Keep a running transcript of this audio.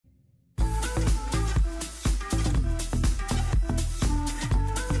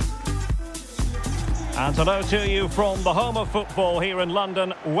And hello to you from the home of football here in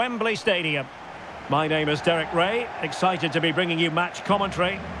London, Wembley Stadium. My name is Derek Ray, excited to be bringing you match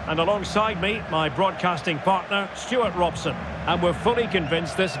commentary. And alongside me, my broadcasting partner, Stuart Robson. And we're fully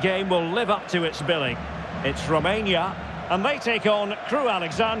convinced this game will live up to its billing. It's Romania, and they take on Crewe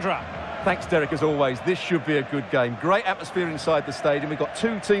Alexandra. Thanks, Derek, as always. This should be a good game. Great atmosphere inside the stadium. We've got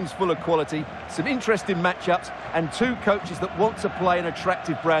two teams full of quality, some interesting matchups, and two coaches that want to play an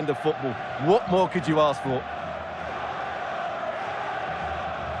attractive brand of football. What more could you ask for?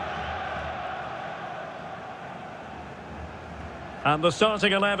 And the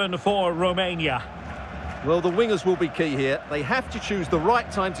starting 11 for Romania. Well, the wingers will be key here. They have to choose the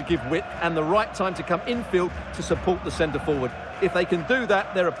right time to give width and the right time to come infield to support the centre forward. If they can do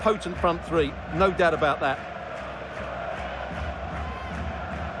that, they're a potent front three. No doubt about that.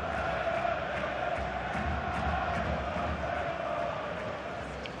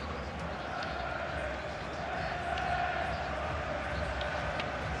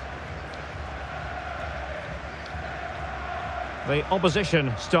 The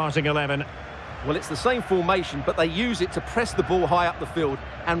opposition starting 11. Well, it's the same formation, but they use it to press the ball high up the field,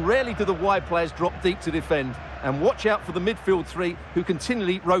 and rarely do the wide players drop deep to defend. And watch out for the midfield three, who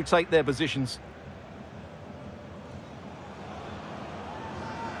continually rotate their positions.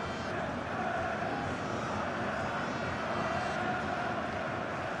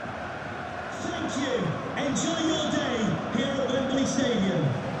 Thank you. Enjoy your day here at Wembley Stadium.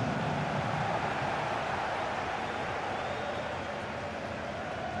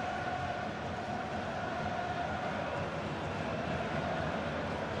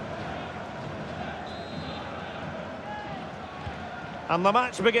 And the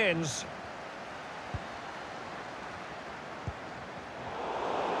match begins.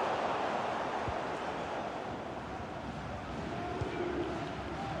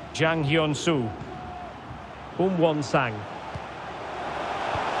 Jang Hyun-soo. Won-sang.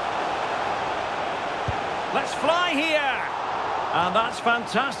 Let's fly here! And that's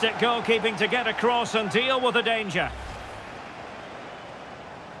fantastic goalkeeping to get across and deal with the danger.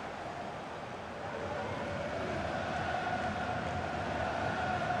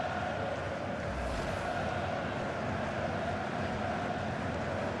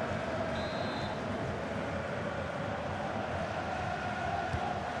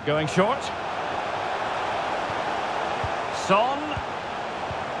 Going short. Son.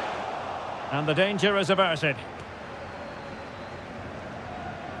 And the danger is averted.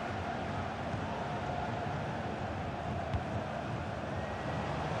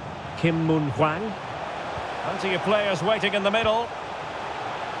 Kim Moon-hwang. Plenty of players waiting in the middle.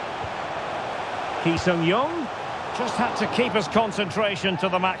 Ki Sung-young just had to keep his concentration to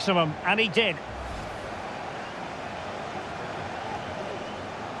the maximum, and he did.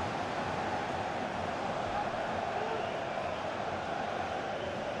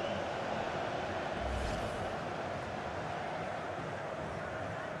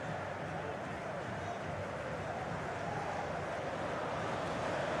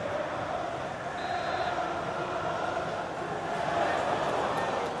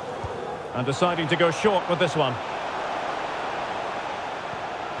 And deciding to go short with this one.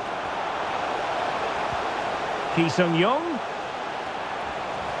 Ki Sung-young.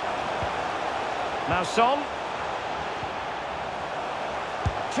 Now Son.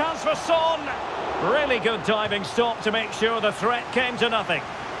 Chance for Son. Really good diving stop to make sure the threat came to nothing.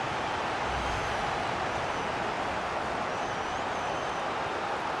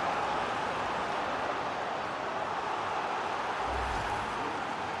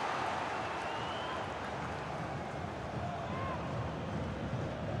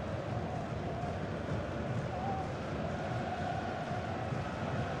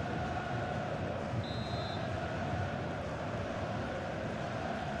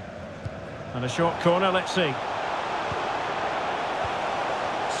 And a short corner, let's see.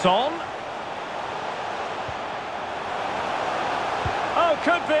 Son. Oh,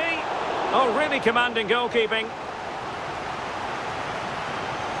 could be. Oh, really commanding goalkeeping.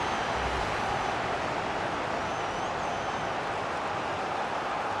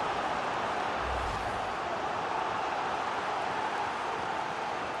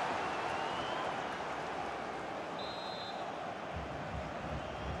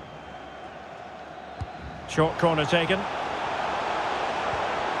 Short corner taken.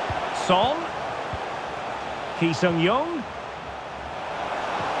 Son. Ki Sung-young.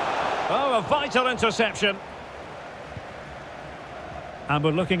 Oh, a vital interception. And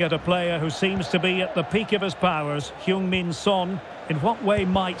we're looking at a player who seems to be at the peak of his powers, Heung-min Son. In what way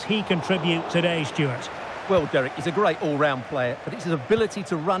might he contribute today, Stuart? Well, Derek, he's a great all-round player, but it's his ability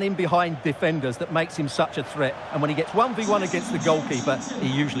to run in behind defenders that makes him such a threat. And when he gets 1v1 against the goalkeeper, he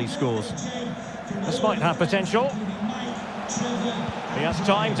usually scores. This might have potential. He has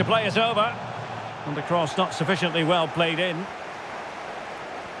time to play it over. And the cross not sufficiently well played in.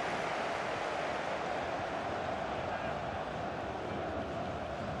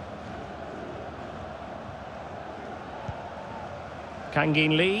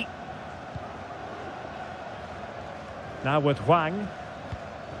 Kangin Lee. Now with Hwang.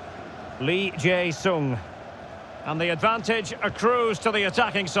 Lee Jae-sung. And the advantage accrues to the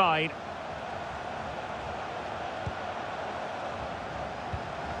attacking side.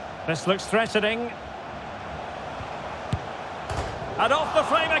 This looks threatening. And off the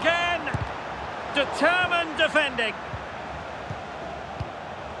frame again! Determined defending.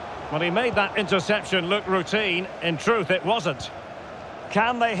 Well, he made that interception look routine. In truth, it wasn't.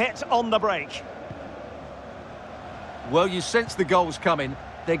 Can they hit on the break? Well, you sense the goals coming.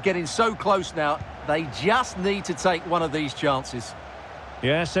 They're getting so close now. They just need to take one of these chances.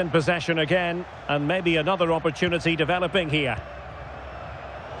 Yes, in possession again. And maybe another opportunity developing here.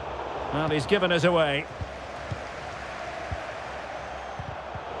 Well, he's given us away.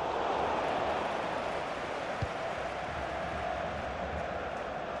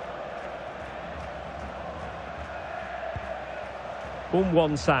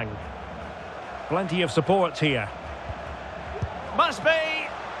 Won-sang. Plenty of support here. Must be!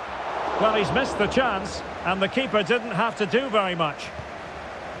 Well, he's missed the chance, and the keeper didn't have to do very much.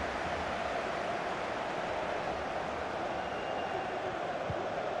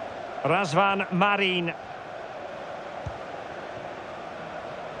 Razvan Marin.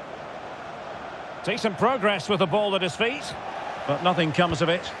 Decent progress with the ball at his feet, but nothing comes of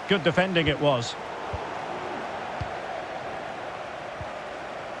it. Good defending it was.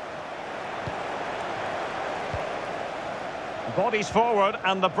 Bodies forward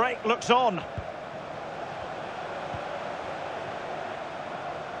and the break looks on.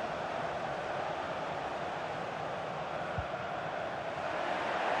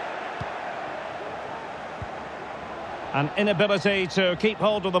 An inability to keep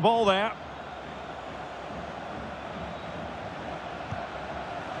hold of the ball there.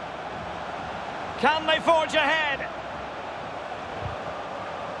 Can they forge ahead?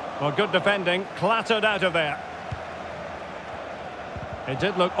 Well, good defending, clattered out of there. It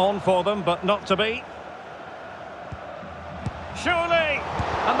did look on for them, but not to be. Surely!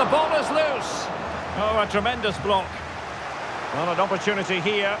 And the ball is loose. Oh, a tremendous block. Well, an opportunity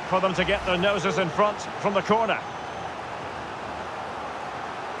here for them to get their noses in front from the corner.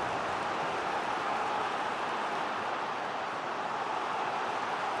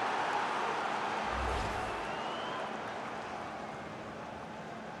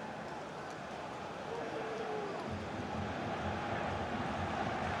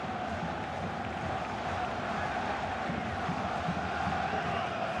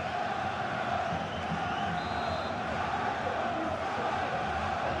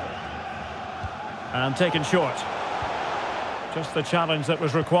 And taken short. Just the challenge that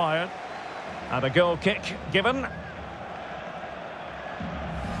was required. And a goal kick given.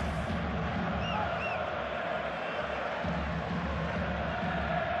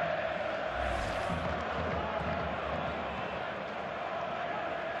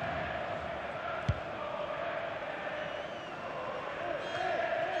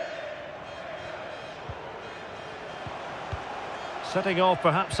 Setting off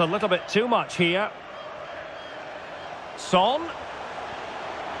perhaps a little bit too much here. Son.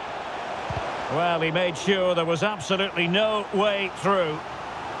 Well, he made sure there was absolutely no way through.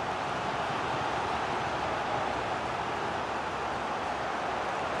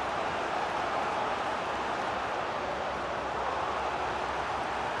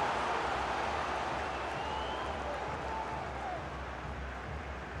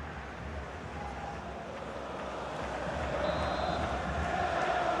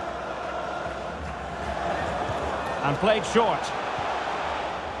 And played short.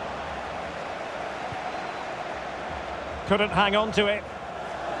 Couldn't hang on to it.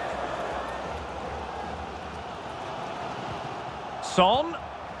 Son.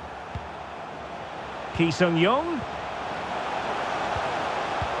 Ki Sung-young.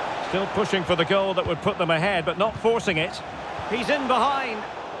 Still pushing for the goal that would put them ahead, but not forcing it. He's in behind.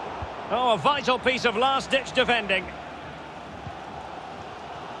 Oh, a vital piece of last-ditch defending.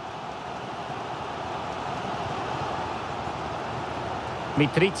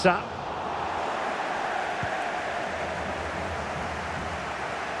 Mitrica.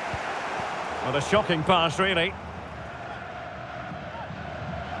 Well, a shocking pass, really.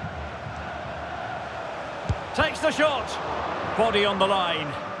 Takes the shot. Body on the line.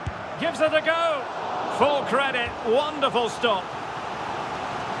 Gives it a go. Full credit. Wonderful stop.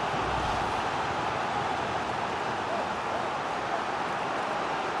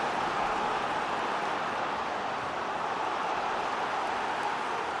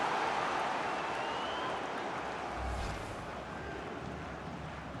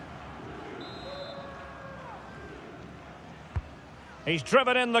 He's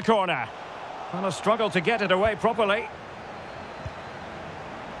driven in the corner. And a struggle to get it away properly.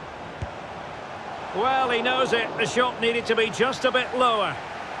 Well, he knows it. The shot needed to be just a bit lower.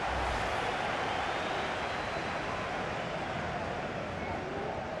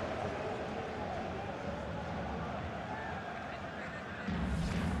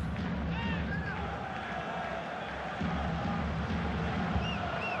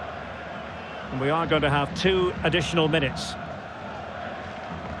 And we are going to have 2 additional minutes.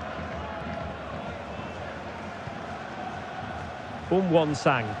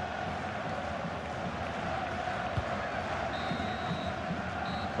 Sang.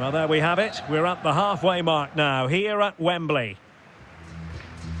 Well, there we have it. We're at the halfway mark now, here at Wembley.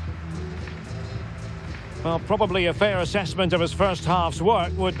 Well, probably a fair assessment of his first half's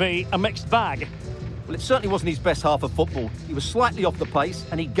work would be a mixed bag. Well, it certainly wasn't his best half of football. He was slightly off the pace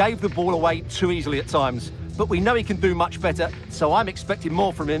and he gave the ball away too easily at times. But we know he can do much better, so I'm expecting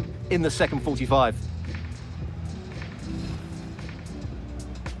more from him in the second 45.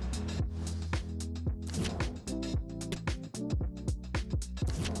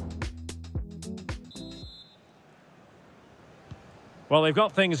 Well, they've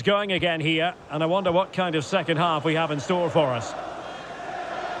got things going again here, and I wonder what kind of second half we have in store for us.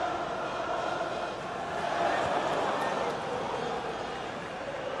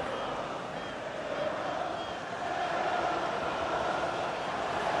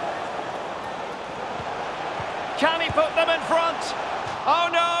 Can he put them in front? Oh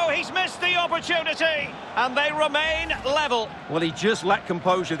no, he's missed the opportunity, and they remain level. Well, he just lacked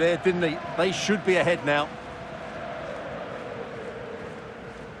composure there, didn't he? They should be ahead now.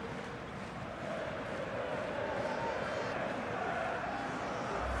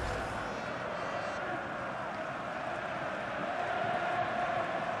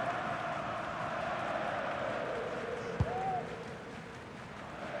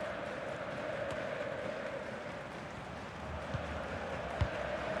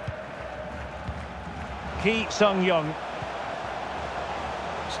 Ki Sung-young.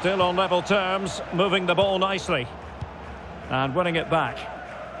 Still on level terms, moving the ball nicely. And winning it back.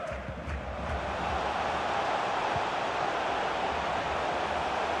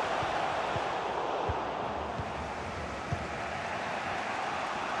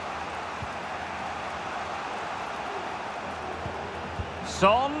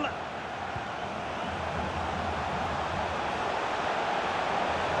 Son.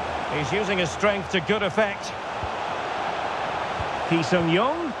 He's using his strength to good effect. Ki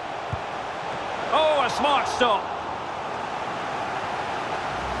Sung-young. Oh, a smart stop.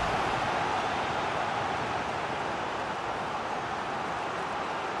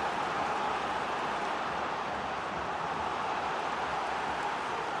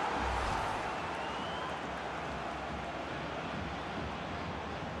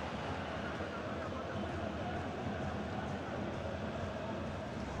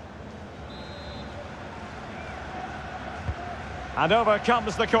 And over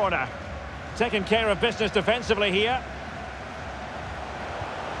comes the corner. Taking care of business defensively here.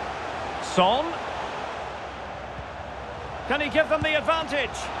 Son. Can he give them the advantage?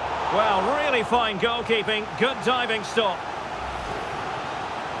 Well, really fine goalkeeping. Good diving stop.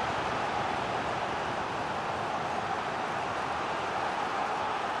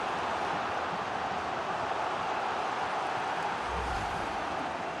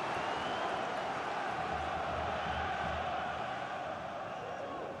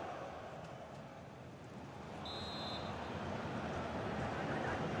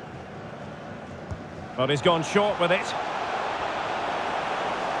 But he's gone short with it.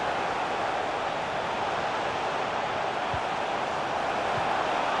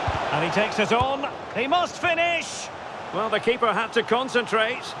 And he takes it on. He must finish. Well, the keeper had to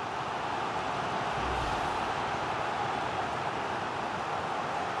concentrate.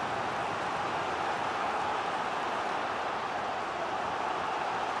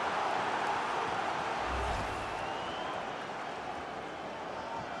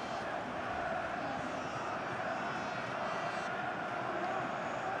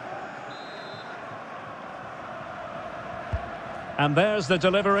 And there's the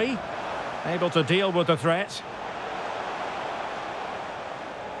delivery. Able to deal with the threat.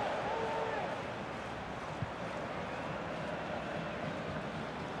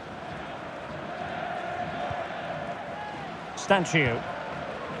 Stanchu.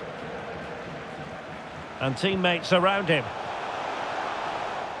 And teammates around him.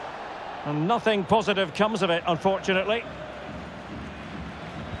 And nothing positive comes of it, unfortunately.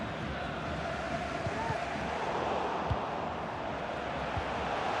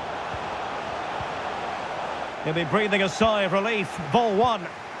 He'll be breathing a sigh of relief. Ball one.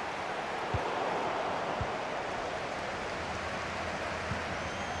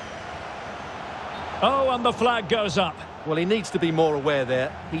 Oh, and the flag goes up. Well, he needs to be more aware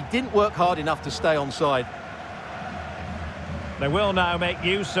there. He didn't work hard enough to stay onside. They will now make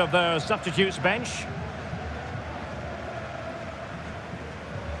use of their substitutes bench.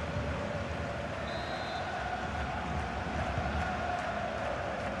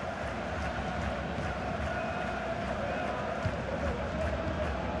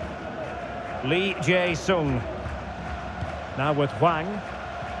 Lee Jae-sung. Now with Hwang.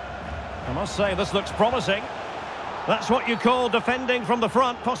 I must say, this looks promising. That's what you call defending from the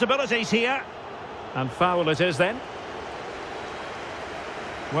front. Possibilities here. And foul it is then.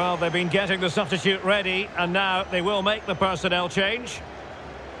 Well, they've been getting the substitute ready, and now they will make the personnel change.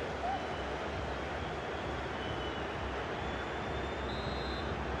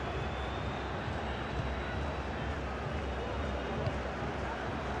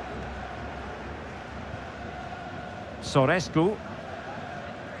 Sorescu.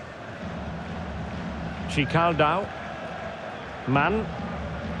 Chicaldao. Mann.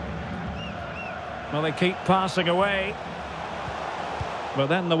 Well, they keep passing away. But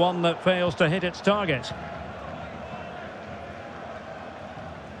then the one that fails to hit its target.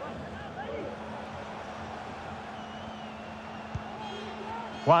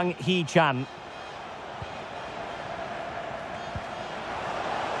 Hwang Hee-chan.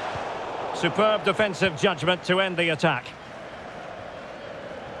 Superb defensive judgment to end the attack.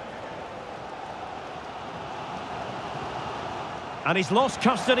 And he's lost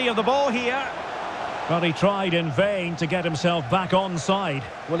custody of the ball here. But he tried in vain to get himself back onside.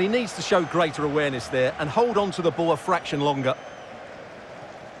 Well, he needs to show greater awareness there and hold on to the ball a fraction longer.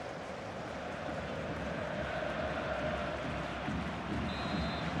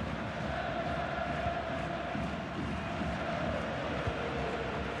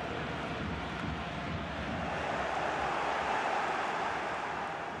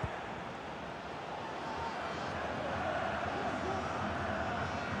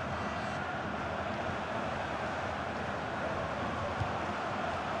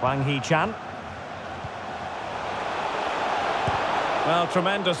 Hwang Hee-chan. Well,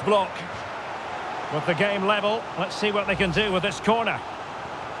 tremendous block. With the game level, let's see what they can do with this corner.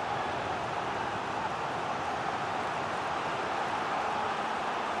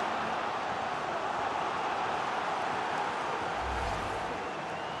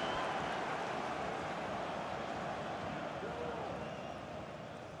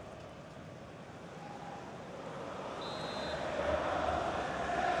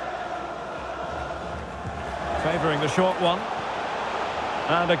 Favouring the short one.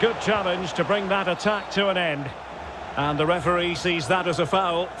 And a good challenge to bring that attack to an end. And the referee sees that as a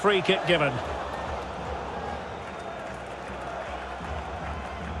foul. Free kick given.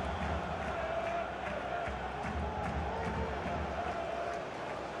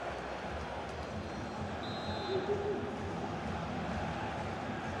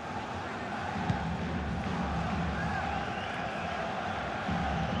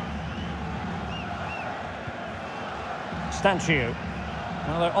 Stanchu.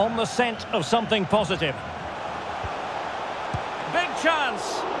 Now they're on the scent of something positive. Big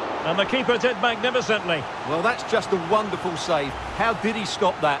chance! And the keeper did magnificently. Well, that's just a wonderful save. How did he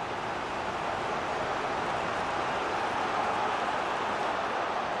stop that?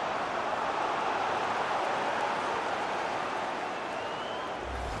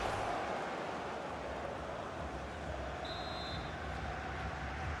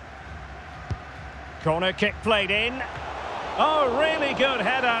 Corner kick played in. Oh, really good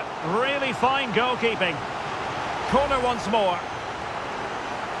header. Really fine goalkeeping. Corner once more.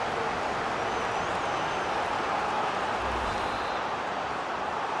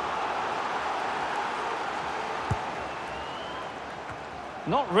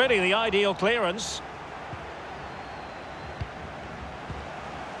 Not really the ideal clearance.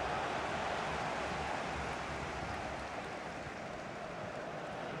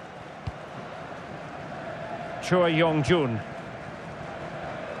 Choi Yong-jun.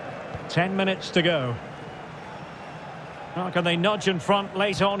 10 minutes to go. How can they nudge in front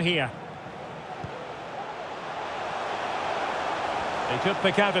late on here? He could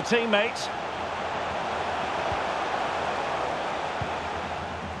pick out a teammate.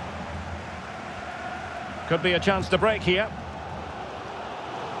 Could be a chance to break here.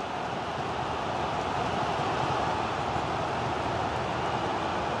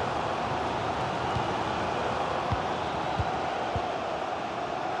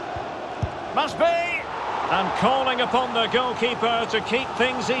 Must be. And calling upon the goalkeeper to keep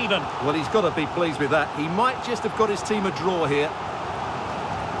things even. Well, he's got to be pleased with that. He might just have got his team a draw here.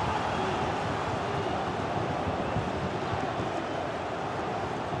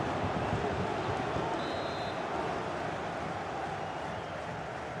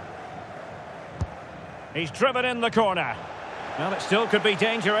 He's driven in the corner. Well, it still could be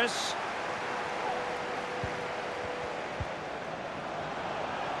dangerous.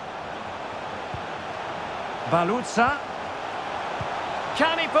 Baluzza.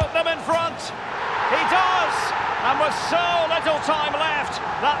 Can he put them in front? He does! And with so little time left,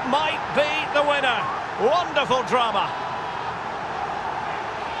 that might be the winner. Wonderful drama.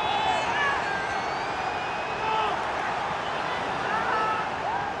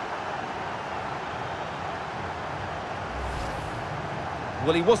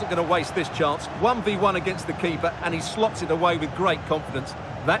 Well, he wasn't going to waste this chance. 1v1 against the keeper, and he slots it away with great confidence.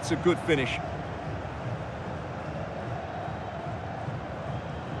 That's a good finish.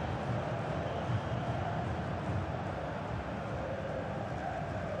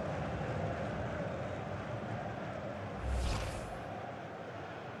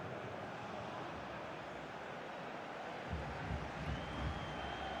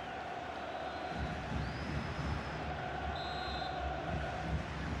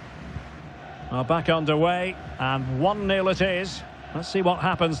 Well, back underway, and 1-0 it is. Let's see what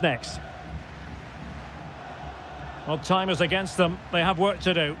happens next. Well, time is against them. They have work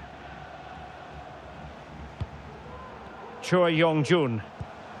to do. Choi Yong-jun.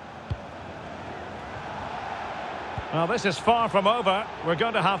 Well, this is far from over. We're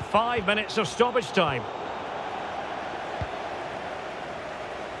going to have 5 minutes of stoppage time.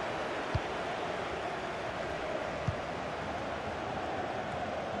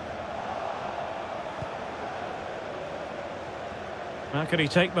 How can he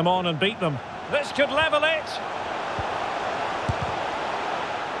take them on and beat them? This could level it.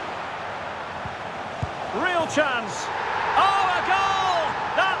 Real chance. Oh, a goal!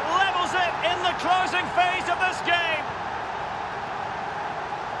 That levels it in the closing phase of this game.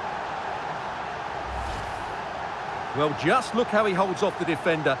 Well, just look how he holds off the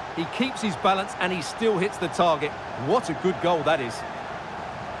defender. He keeps his balance and he still hits the target. What a good goal that is.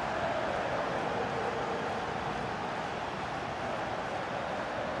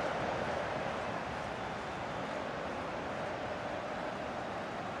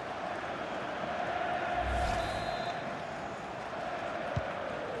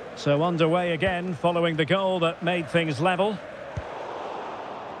 So underway again following the goal that made things level.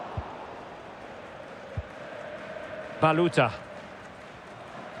 Baluta.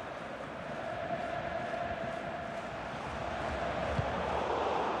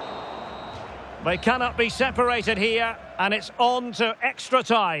 They cannot be separated here, and it's on to extra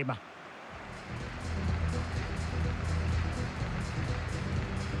time.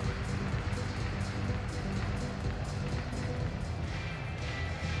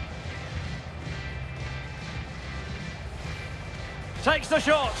 Takes the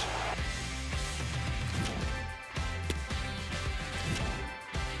shot.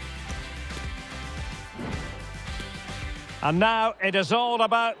 And now it is all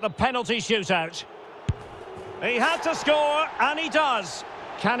about the penalty shootout. He had to score, and he does.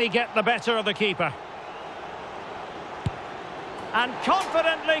 Can he get the better of the keeper? And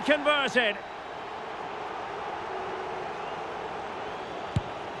confidently converted.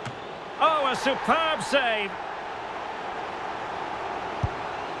 Oh, a superb save.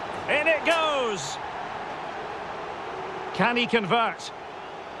 In it goes. Can he convert?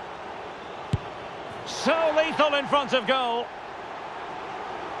 So lethal in front of goal.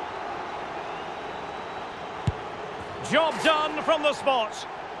 Job done from the spot.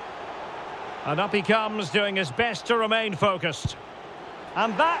 And up he comes, doing his best to remain focused.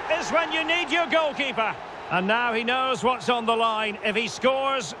 And that is when you need your goalkeeper. And now he knows what's on the line. If he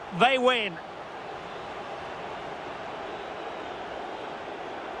scores, they win.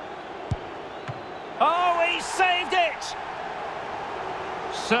 Oh, he saved it!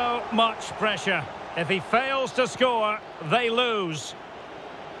 So much pressure. If he fails to score, they lose.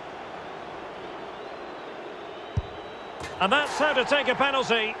 And that's how to take a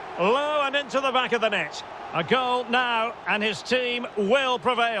penalty. Low and into the back of the net. A goal now, and his team will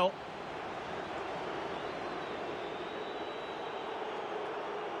prevail.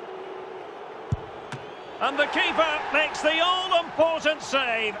 And the keeper makes the all-important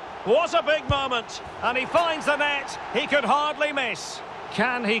save. What a big moment. And he finds the net. He could hardly miss.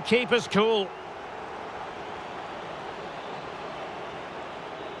 Can he keep his cool?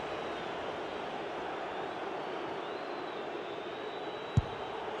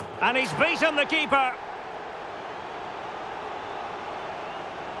 And he's beaten the keeper.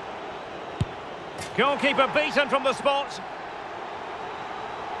 Goalkeeper beaten from the spot.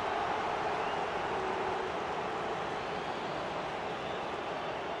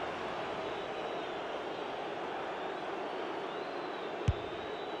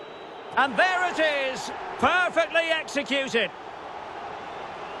 And there it is, perfectly executed.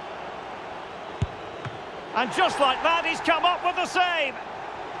 And just like that, he's come up with the save.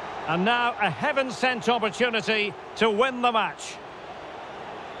 And now a heaven-sent opportunity to win the match.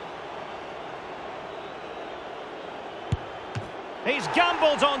 He's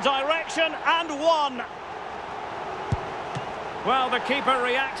gambled on direction and won. Well, the keeper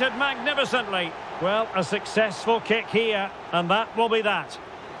reacted magnificently. Well, a successful kick here, and that will be that.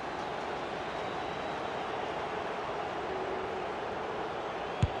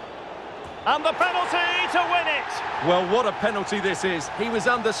 And the penalty to win it. Well, what a penalty this is. He was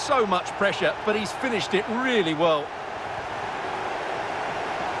under so much pressure, but he's finished it really well.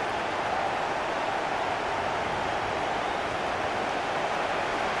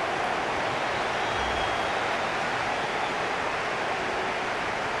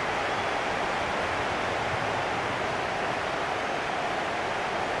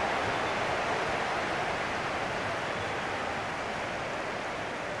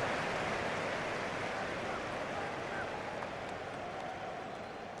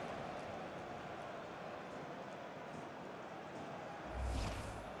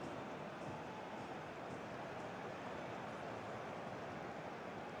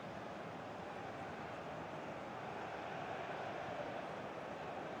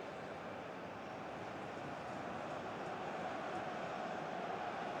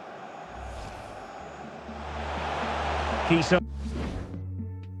 Key